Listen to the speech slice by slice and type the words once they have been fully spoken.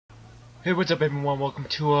Hey, what's up everyone? Welcome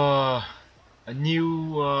to a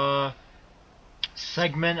new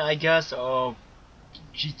segment, I guess, of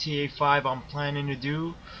GTA 5 I'm planning to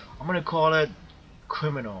do. I'm gonna call it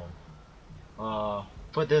Criminal.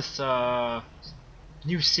 For this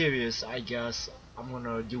new series, I guess, I'm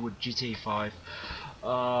gonna do with GTA 5.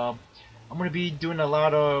 Uh, I'm gonna be doing a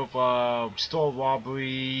lot of store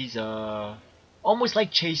robberies, almost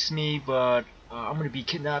like Chase Me, but I'm gonna be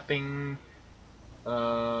kidnapping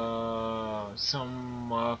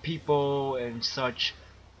some people and such.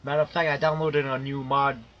 Matter of fact, I downloaded a new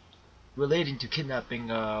mod relating to kidnapping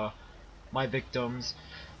my victims.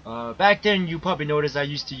 Back then, you probably noticed I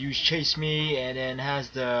used to use Chase Me, and then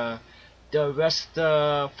has the arrest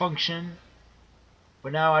function.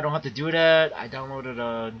 But now I don't have to do that. I downloaded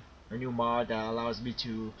a new mod that allows me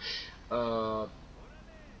to uh,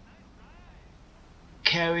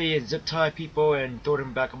 carry and zip tie people and throw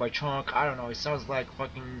them back in my trunk. I don't know. It sounds like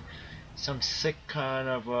fucking some sick kind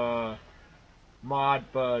of mod,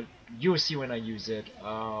 but you'll see when I use it.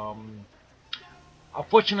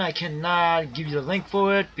 Unfortunately, I cannot give you the link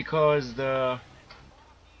for it because the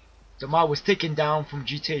mod was taken down from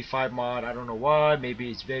GTA 5 mod. I don't know why.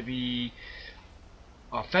 Maybe it's very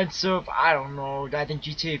offensive. I don't know. I think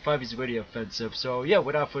GTA 5 is very offensive. So yeah,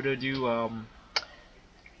 without further ado,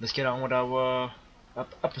 let's get on with our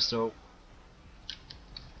episode.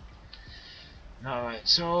 Alright,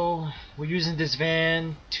 so we're using this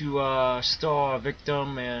van to store a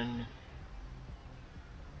victim and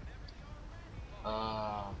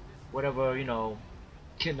uh, whatever,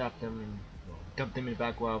 kidnap them and dump them in the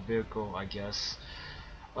back of our vehicle, I guess.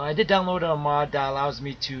 I did download a mod that allows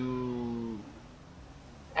me to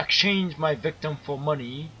exchange my victim for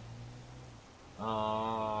money.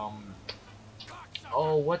 Oh,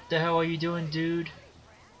 what the hell are you doing, dude?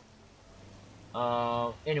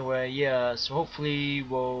 Anyway, yeah, so hopefully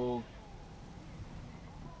we'll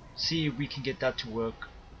see if we can get that to work.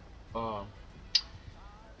 Um,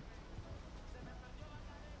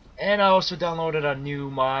 and I also downloaded a new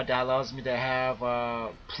mod that allows me to have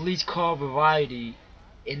police car variety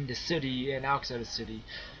in the city and outside the city.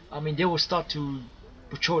 I mean, they will start to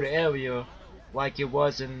patrol the area like it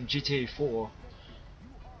was in GTA 4.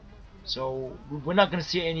 So we're not gonna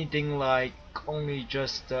see anything like only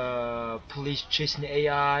just police chasing the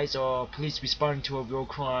AIs or police responding to a real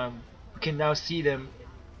crime. We can now see them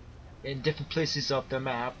in different places of the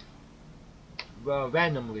map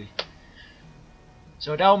randomly.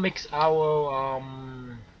 So that makes our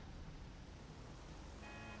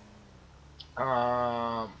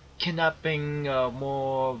kidnapping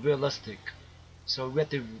more realistic. So we have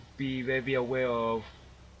to be very aware of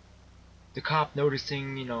the cop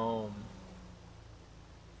noticing,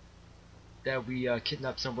 that we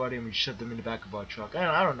kidnapped somebody and we shoved them in the back of our truck.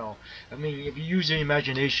 I don't know. I mean, if you use your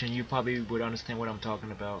imagination, you probably would understand what I'm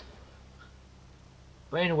talking about.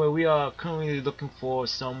 But anyway, we are currently looking for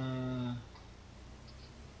some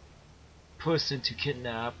person to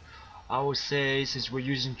kidnap. I would say since we're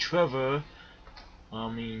using Trevor, I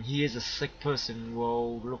mean he is a sick person.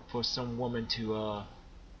 We'll look for some woman to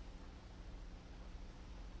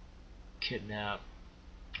kidnap.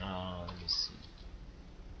 Let me see.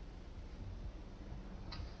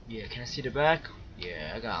 Yeah, can I see the back?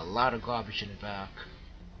 Yeah, I got a lot of garbage in the back.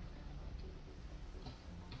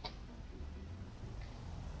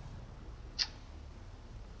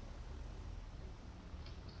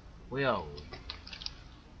 Well,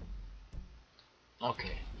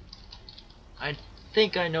 okay. I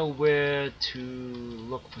think I know where to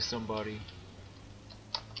look for somebody.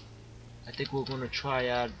 I think we're gonna try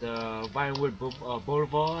out the Vinewood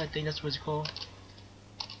Boulevard. I think that's what it's called.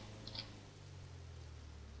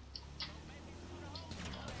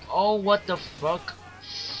 Oh, what the fuck?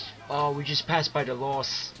 Oh, we just passed by the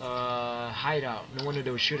Lost hideout. No wonder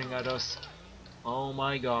they were shooting at us. Oh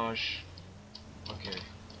my gosh. Okay.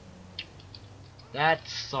 That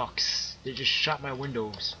sucks. They just shot my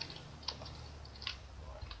windows.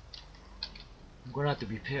 I'm gonna have to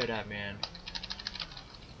repair that, man.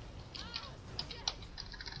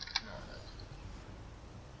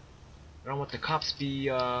 I don't want the cops be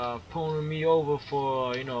pulling me over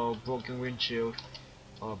for, broken windshield.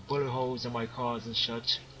 Bullet holes in my cars and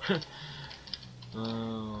such.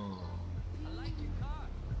 Oh.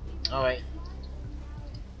 Alright.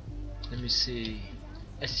 Let me see.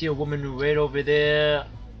 I see a woman right over there.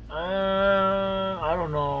 I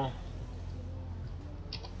don't know.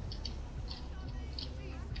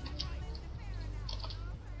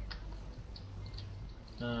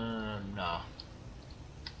 Nah.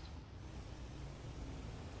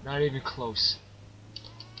 Not even close.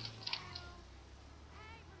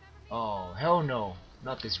 Oh, hell no.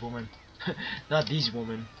 Not this woman. Not these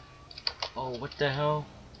women. Oh, what the hell?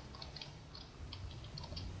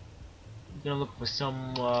 I'm gonna look for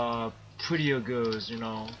some prettier girls, you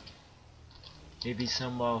know. Maybe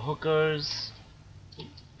some hookers,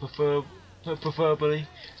 prefer preferably.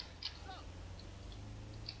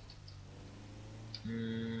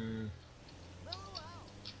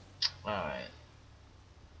 Alright.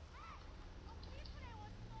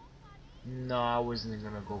 No, I wasn't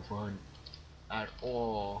gonna go for her at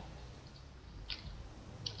all.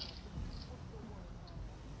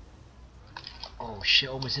 Oh shit,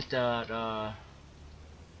 almost hit that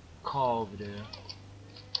car over there.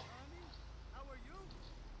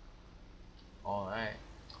 Alright.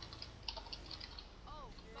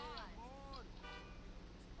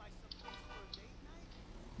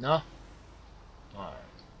 No? Alright.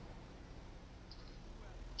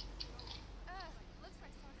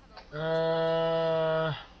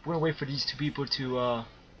 We're gonna wait for these two people to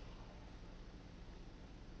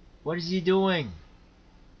what is he doing?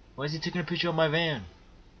 Why is he taking a picture of my van?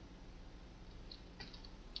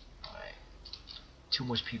 Alright. Too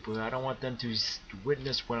much people here. I don't want them to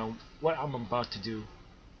witness what I'm about to do.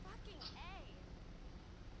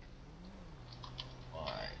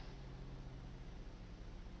 Alright.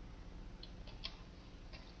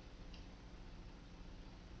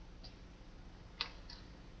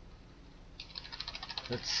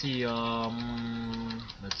 Let's see,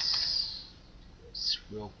 let's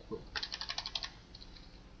real quick.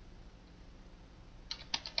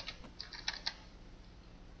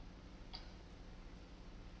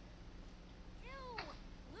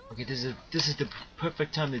 Okay, this is the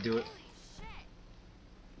perfect time to do it.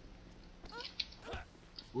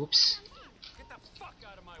 Oops. Get the fuck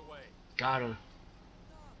out of my way. Got her.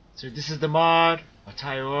 So this is the mod. I'll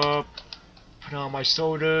tie her up. Put her on my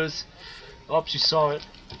shoulders. Oh, she saw it.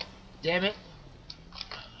 Damn it.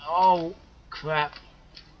 Oh, crap.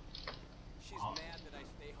 She's mad that I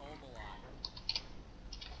stay home a lot.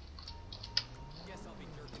 Guess I'll be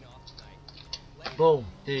jerking off tonight. Later. Boom.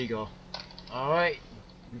 There you go. Alright.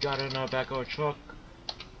 We got her in our back of our truck.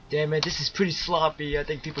 Damn it, this is pretty sloppy. I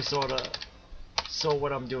think people saw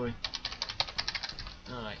what I'm doing.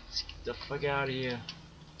 Alright, let's get the fuck out of here.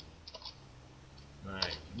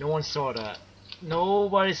 Alright, no one saw that.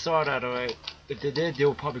 Nobody saw that, alright. If they did, they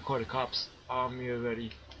will probably call the cops on me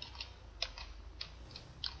already.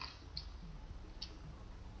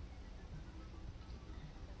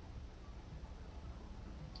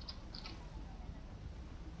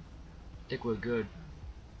 I think we're good.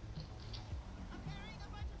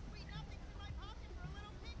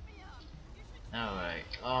 Alright,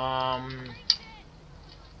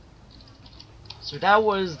 so that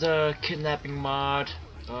was the kidnapping mod.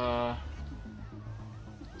 I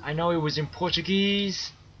know it was in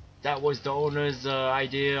Portuguese. That was the owner's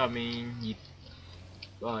idea. I mean,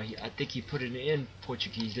 I think he put it in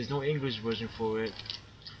Portuguese. There's no English version for it.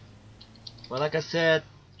 But like I said,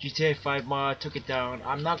 GTA 5 mod took it down.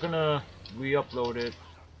 I'm not gonna re-upload it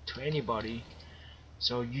to anybody.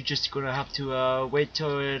 So you just gonna have to wait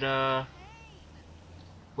till the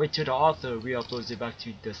author re-uploads it back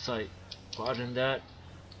to the site. But other than that,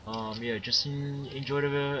 yeah, just enjoy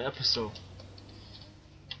the episode.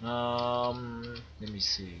 Let me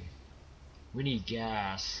see. We need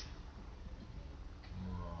gas.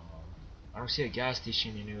 I don't see a gas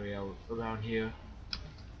station anywhere around here.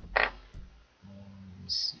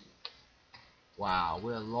 Let's see. Wow,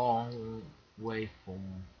 we're a long way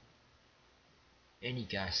from any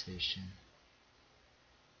gas station.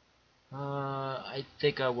 I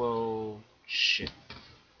think I will. Shit.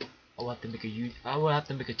 I will have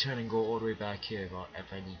to make a turn and go all the way back here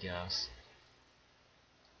if I need gas.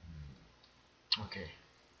 Okay.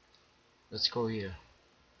 Let's go here.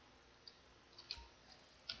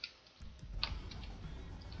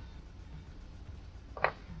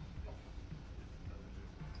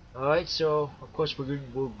 Alright, so of course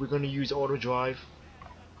we're gonna use auto drive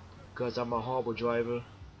because I'm a horrible driver.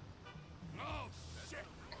 Oh, shit.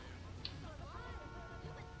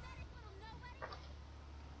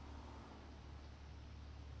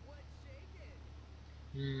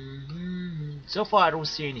 So far I don't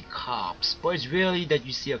see any cops, but it's rarely that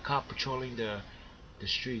you see a cop patrolling the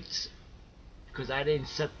streets because I didn't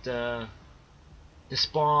set the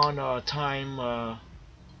spawn time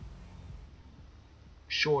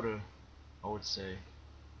shorter, I would say.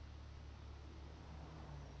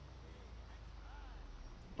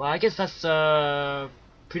 But I guess that's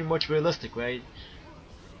pretty much realistic, right?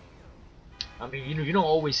 I mean, you don't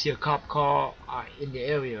always see a cop car in the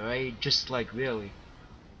area, right? Just like really,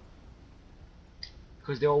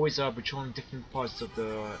 because they always are patrolling different parts of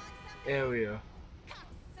the area.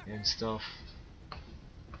 and stuff.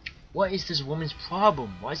 What is this woman's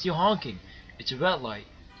problem? Why is she honking? It's a red light.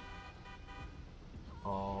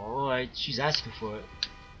 Alright, she's asking for it.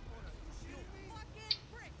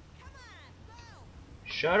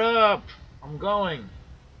 Shut up! I'm going.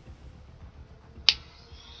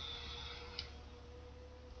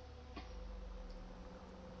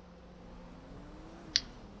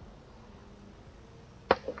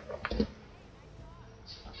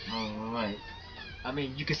 Alright. I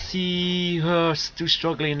mean, you can see her still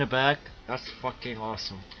struggling in the back. That's fucking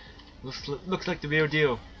awesome. Looks like the real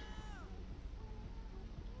deal.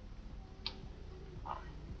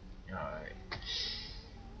 Alright.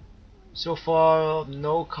 So far,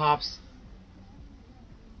 no cops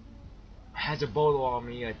has a bolo on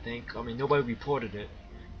me, I think. I mean, nobody reported it.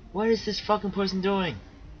 What is this fucking person doing?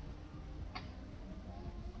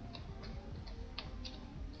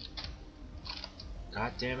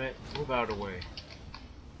 God damn it. Move out of the way.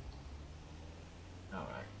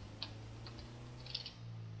 Alright.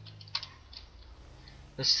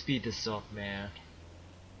 Let's speed this up, man.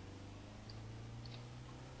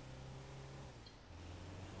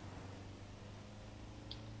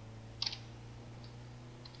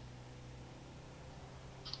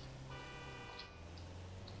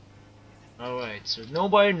 Alright, so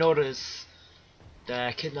nobody noticed that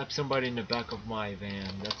I kidnapped somebody in the back of my van.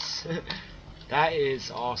 That's that is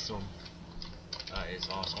awesome. That is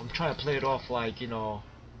awesome. I'm trying to play it off like, you know,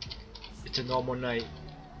 it's a normal night.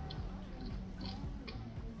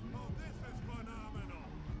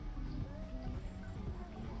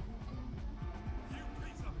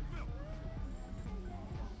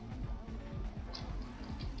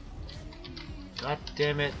 God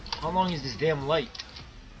damn it. How long is this damn light?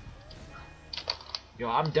 Yo,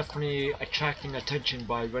 I'm definitely attracting attention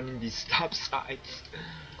by running these stop signs.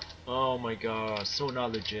 Oh my god, so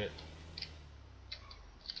not legit.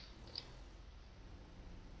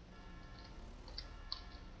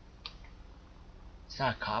 Is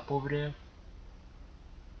that a cop over there?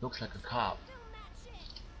 Looks like a cop.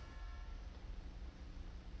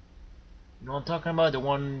 You know what I'm talking about? The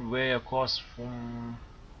one way across from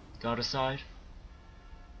the other side?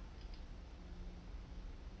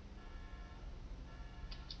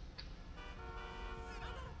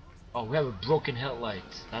 Oh, we have a broken headlight.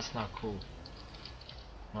 That's not cool.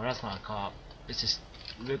 No, that's not a cop. It's just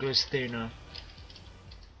regular stainer.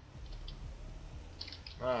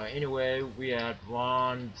 Alright, anyway, we at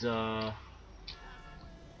Ron's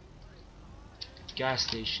gas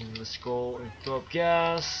station. Let's go and fill up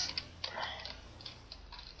gas.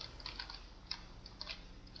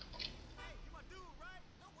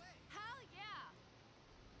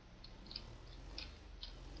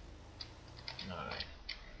 Alright.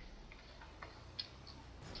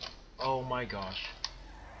 Oh my gosh.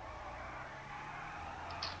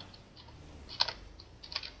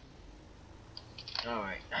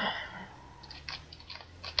 Alright.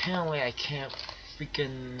 Apparently I can't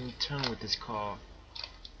freaking turn with this car.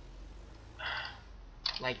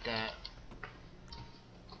 Like that.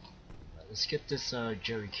 Let's get this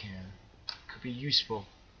jerry can. Could be useful.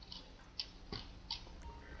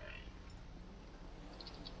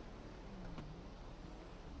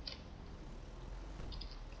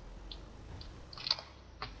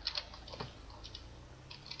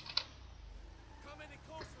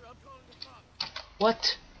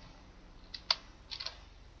 What?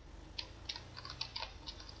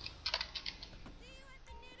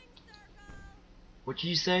 What did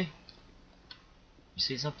you say? You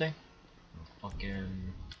say something? Oh,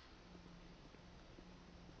 fucking.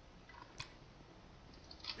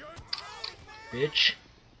 Bitch.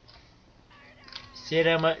 Say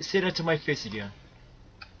that to my face again.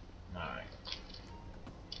 Alright.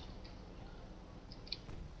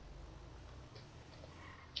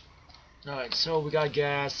 Alright, so we got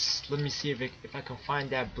gas. Let me see if I can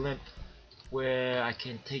find that blimp where I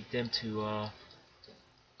can take them to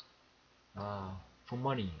for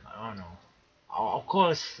money. I don't know. I'll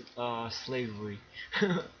call it slavery.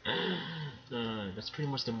 That's pretty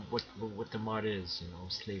much what the mod is, you know,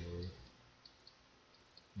 slavery.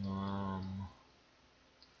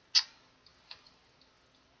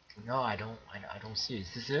 No, I don't see it.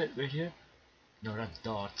 Is this it right here? No, that's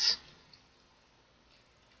dots.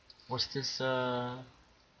 What's this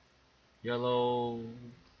yellow?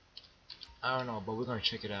 I don't know, but we're gonna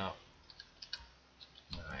check it out.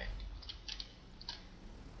 Alright.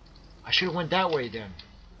 I should've went that way then.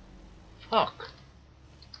 Fuck.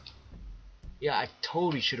 Yeah, I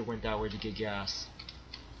totally should've went that way to get gas.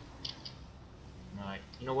 Alright,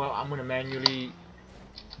 you know what? I'm gonna manually.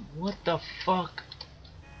 What the fuck?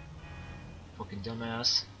 Fucking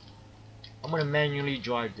dumbass. I'm gonna manually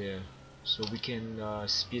drive there so we can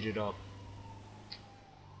speed it up.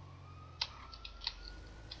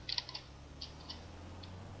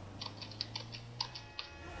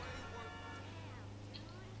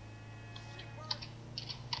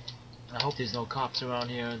 I hope there's no cops around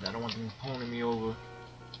here. I don't want them pulling me over.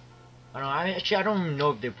 I don't even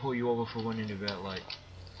know if they pull you over for running the red light.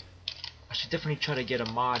 I should definitely try to get a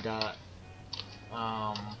mod that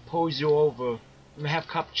pulls you over. I'm gonna have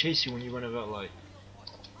cop chase you when you run a red light.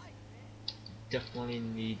 Definitely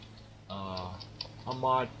need a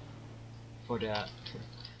mod for that.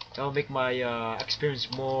 That'll make my experience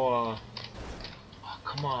more. Oh,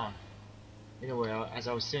 come on. Anyway, as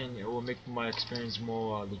I was saying, it will make my experience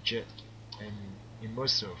more legit and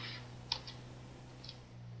immersive.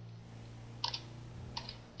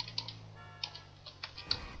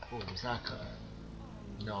 Oh, was that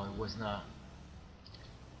good? No, it was not.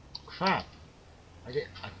 Crap!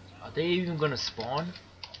 Are they even gonna spawn?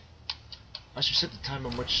 I should set the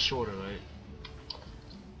timer much shorter, right?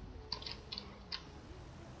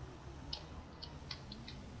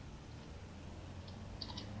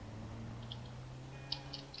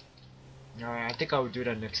 Alright, I think I will do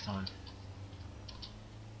that next time.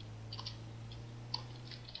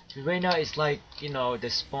 Right now it's like, you know, the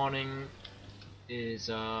spawning is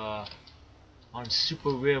on super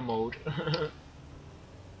rare mode.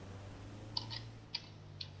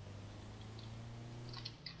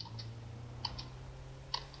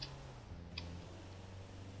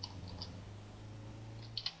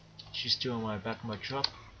 She's still on my back of my truck.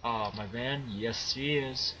 My van. Yes, she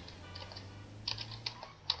is.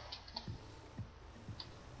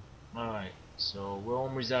 Alright, so we're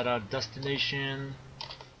almost at our destination.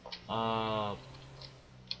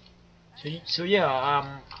 So yeah,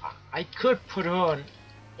 I could put her on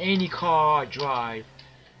any car I drive.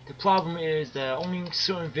 The problem is that only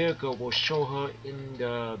certain vehicle will show her in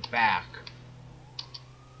the back.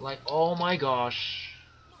 Like, oh my gosh.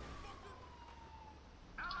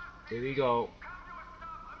 There we go.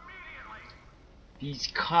 These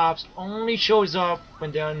cops only shows up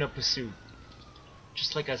when they're in a pursuit.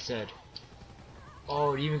 Just like I said.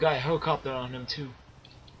 Oh, he even got a helicopter on him too.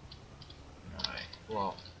 Alright,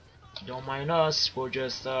 well, don't mind us. We're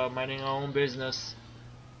just minding our own business.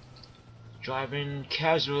 Driving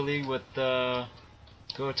casually with the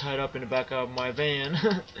girl tied up in the back of my van.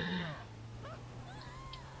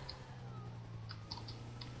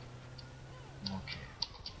 Okay.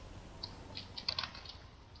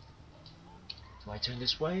 Do I turn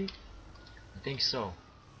this way? I think so.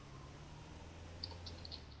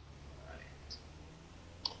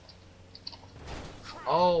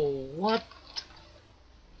 Oh, what?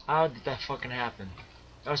 How did that fucking happen?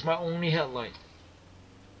 That was my only headlight.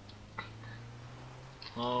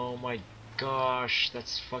 Oh my gosh,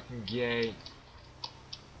 that's fucking gay.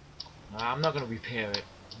 I'm not gonna repair it.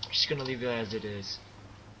 I'm just gonna leave it as it is.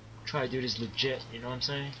 Try to do this legit, you know what I'm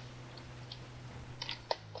saying?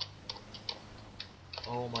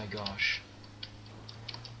 Oh my gosh.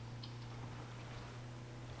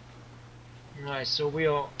 Alright, so we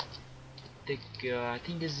are. I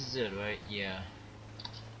think this is it, right? Yeah.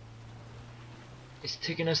 It's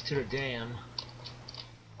taking us to the dam.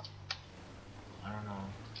 I don't know.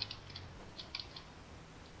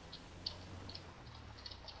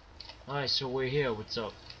 Alright, so we're here. What's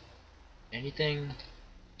up? Anything?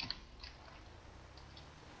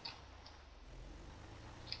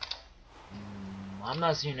 I'm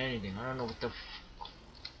not seeing anything. I don't know what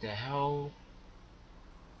the hell.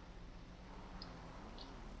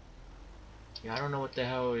 Yeah, I don't know what the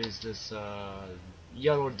hell is this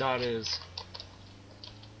yellow dot is.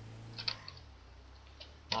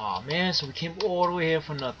 Aw, man, so we came all the way here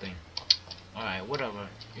for nothing. Alright, whatever.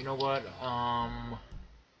 You know what?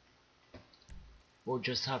 We'll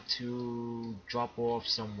just have to drop off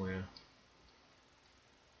somewhere.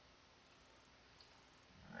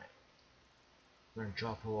 Alright. We're gonna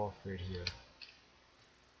drop her off right here.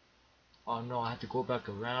 Oh no, I have to go back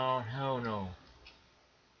around? Hell no.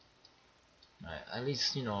 Alright, at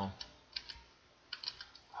least, you know.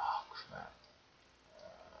 Oh crap.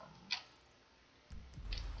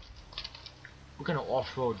 We're gonna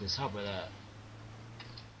off-road this, how about that?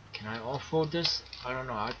 Can I off-road this? I don't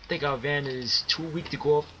know, I think our van is too weak to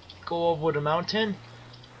go over the mountain.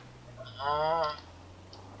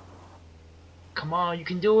 Come on, you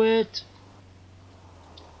can do it!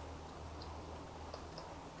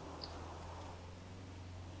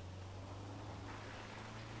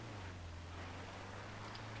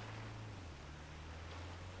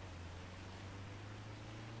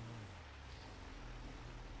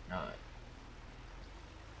 Alright.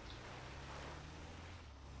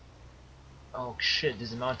 Oh shit,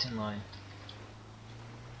 there's a mountain lion.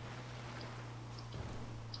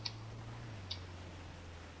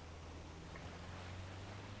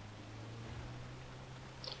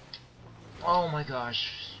 Oh my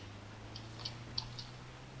gosh.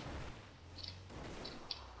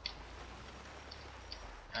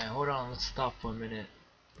 Alright, hold on, let's stop for a minute.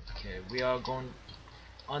 Okay, we are going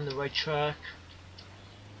on the right track.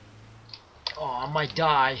 Oh, I might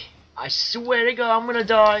die. I swear to God, I'm gonna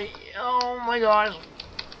die. Oh my gosh.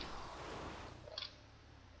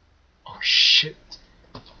 Oh shit.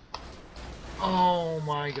 Oh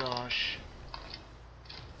my gosh.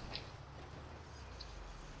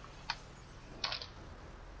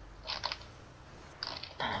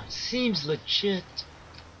 Seems legit.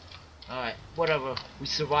 Alright, whatever. We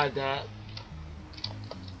survived that.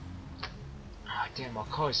 Ah, damn, my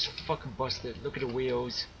car is fucking busted. Look at the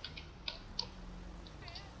wheels.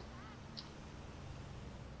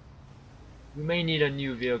 We may need a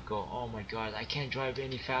new vehicle. Oh my god, I can't drive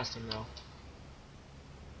any faster now.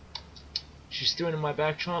 She's still in my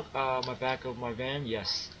back trunk, my back of my van?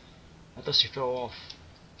 Yes. I thought she fell off.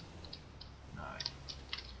 Alright.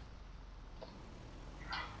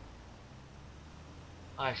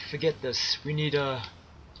 I forget this. We need a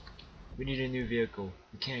new vehicle.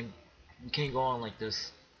 We can't go on like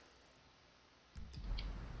this.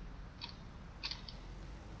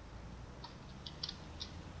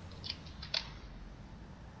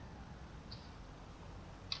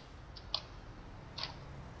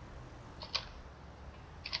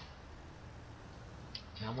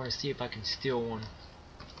 Okay, I'm gonna see if I can steal one.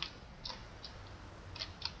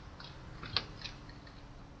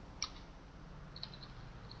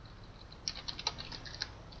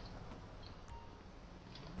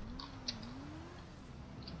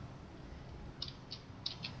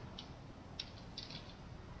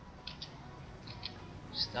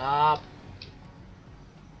 Stop.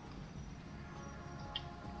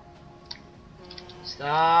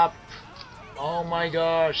 Stop. Oh my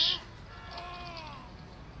gosh.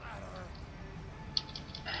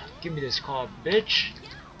 Give me this car, bitch.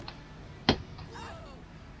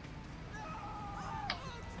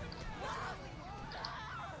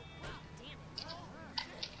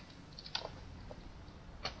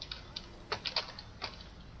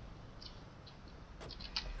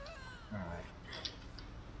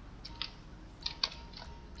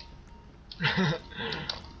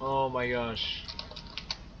 Oh my gosh.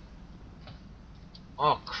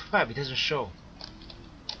 Oh crap, it doesn't show.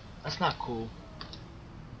 That's not cool.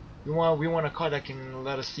 We want a car that can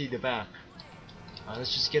let us see the back.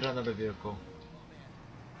 Let's just get another vehicle.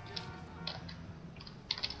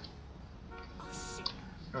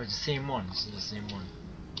 No, it's the same one. This is the same one.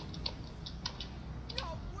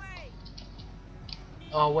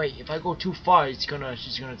 Oh wait, if I go too far, she's gonna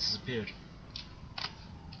disappear.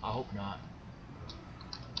 I hope not.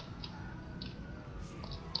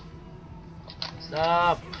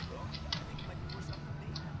 Stop!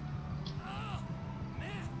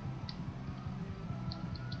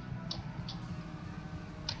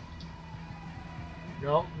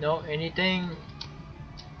 No, no, anything.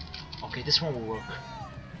 Okay, this one will work.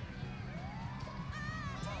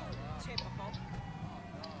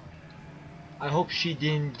 I hope she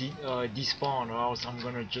didn't despawn, or else I'm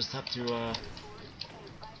gonna just have to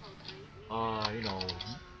you know,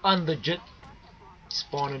 unlegit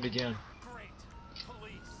spawn it again.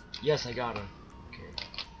 Yes, I got her. Okay.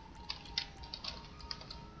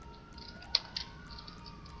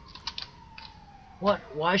 What?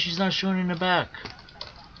 Why she's not showing in the back?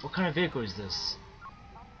 What kind of vehicle is this?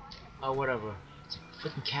 Oh, whatever. It's a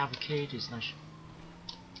freaking cavalcade. It's not.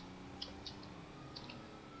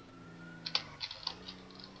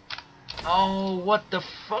 Oh, what the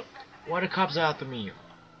fuck? Why the cops are after me?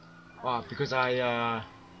 Because I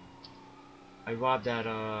robbed that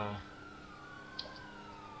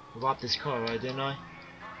robbed this car, right? Didn't I?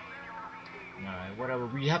 Alright, whatever.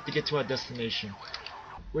 We have to get to our destination,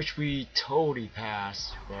 which we totally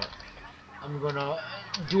passed. But I'm gonna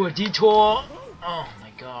do a detour. Oh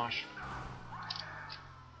my gosh.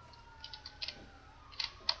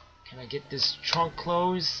 Can I get this trunk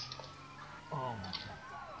closed? Oh my god.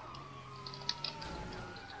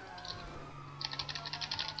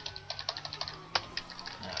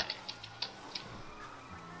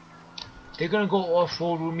 They're gonna go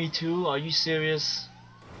off-road with me too? Are you serious?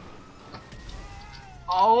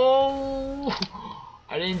 Oh!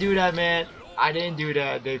 I didn't do that, man. I didn't do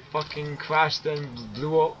that. They fucking crashed and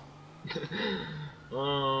blew up.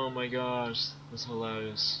 Oh my gosh. That's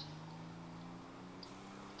hilarious.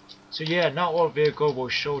 So yeah, not all vehicle will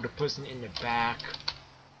show the person in the back.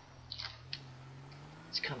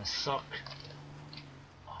 It's kinda suck.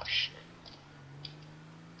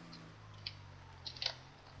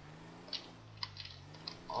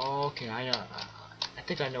 Okay, I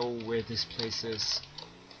think I know where this place is.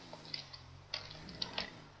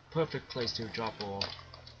 Perfect place to drop off.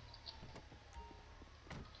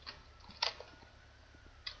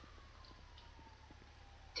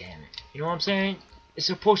 Damn it. You know what I'm saying? It's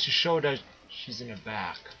supposed to show that she's in the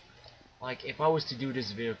back. Like, if I was to do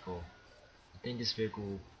this vehicle, I think this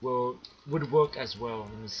vehicle would work as well.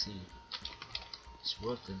 Let me see. It's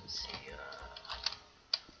work. Let me see.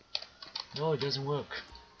 No, it doesn't work.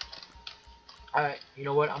 Alright, you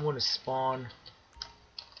know what? I'm gonna spawn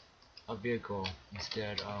a vehicle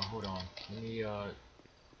instead. Hold on. Let me go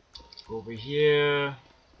over here.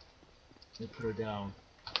 Let me put her down.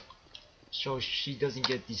 So she doesn't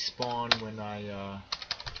get despawned when I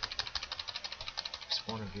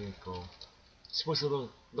spawn a vehicle. It's supposed to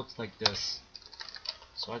looks like this.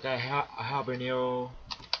 So I got a habanero.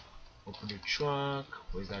 Open the trunk.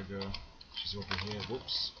 Where's that girl? She's over here.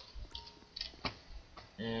 Whoops.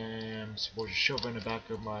 And I'm supposed to shove her in the back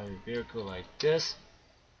of my vehicle like this,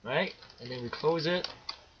 right? And then we close it.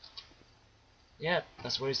 Yeah,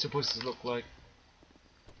 that's what it's supposed to look like.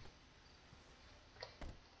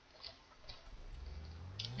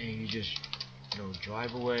 And you just,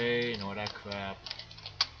 drive away and all that crap.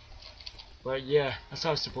 But yeah, that's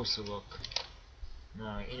how it's supposed to look.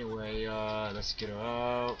 Now, anyway, let's get her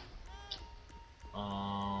out.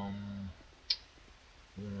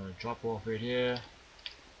 We're gonna drop off right here.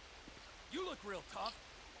 You look real tough.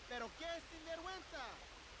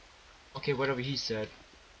 Okay, whatever he said.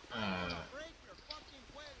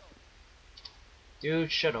 Dude,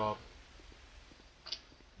 shut up.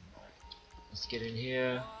 Let's get in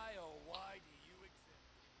here. Why, oh, why do you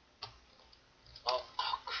exist? Oh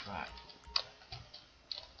crap.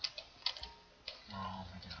 Oh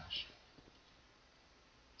my gosh.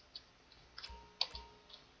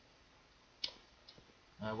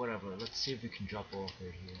 Whatever, let's see if we can drop off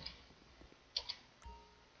right here.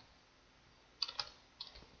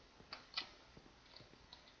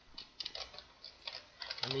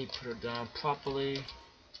 Let me put her down properly.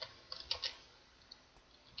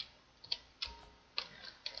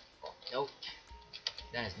 Oh, nope.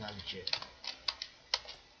 That is not legit.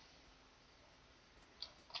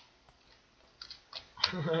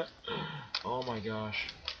 Oh my gosh.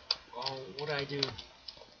 Oh, what did I do?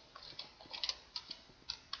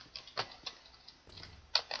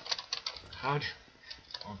 How'd...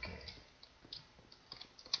 Okay.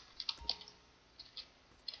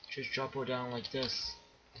 Just drop her down like this.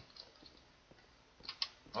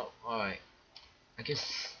 Oh, alright. I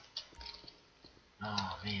guess...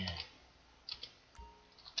 Oh, man.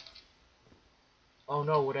 Oh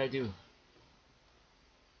no, what'd I do?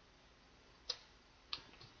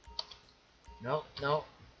 No, no.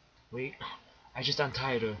 Wait. I just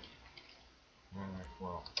untied her. Alright,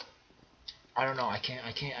 well. I don't know, I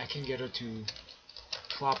can't get her to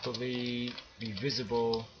properly be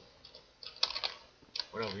visible.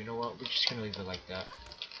 Whatever, you know what? We're just gonna leave it like that.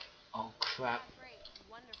 Oh crap. Great,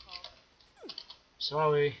 wonderful.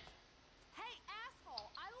 Sorry. Hey,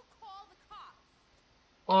 asshole! I will call the cops.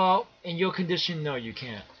 Well, in your condition, no, you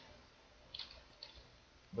can't.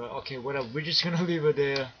 But okay, whatever. We're just gonna leave it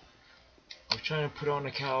there. I'm trying to put her on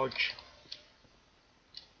the couch.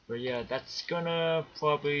 But yeah, that's gonna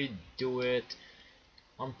probably do it.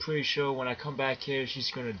 I'm pretty sure when I come back here,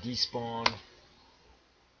 she's gonna despawn.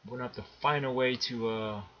 I'm gonna have to find a way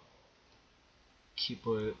to keep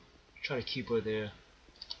her, try to keep her there.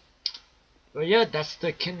 But yeah, that's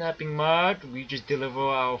the kidnapping mod. We just deliver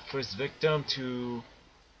our first victim to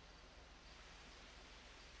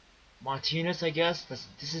Martinez, I guess.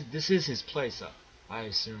 This is his place, I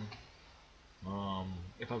assume.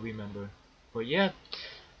 If I remember. But yeah,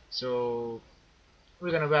 so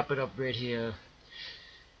we're gonna wrap it up right here.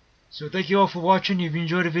 So thank you all for watching. If you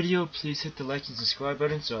enjoyed the video, please hit the like and subscribe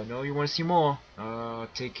button so I know you want to see more.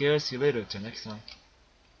 Take care. See you later. Till next time.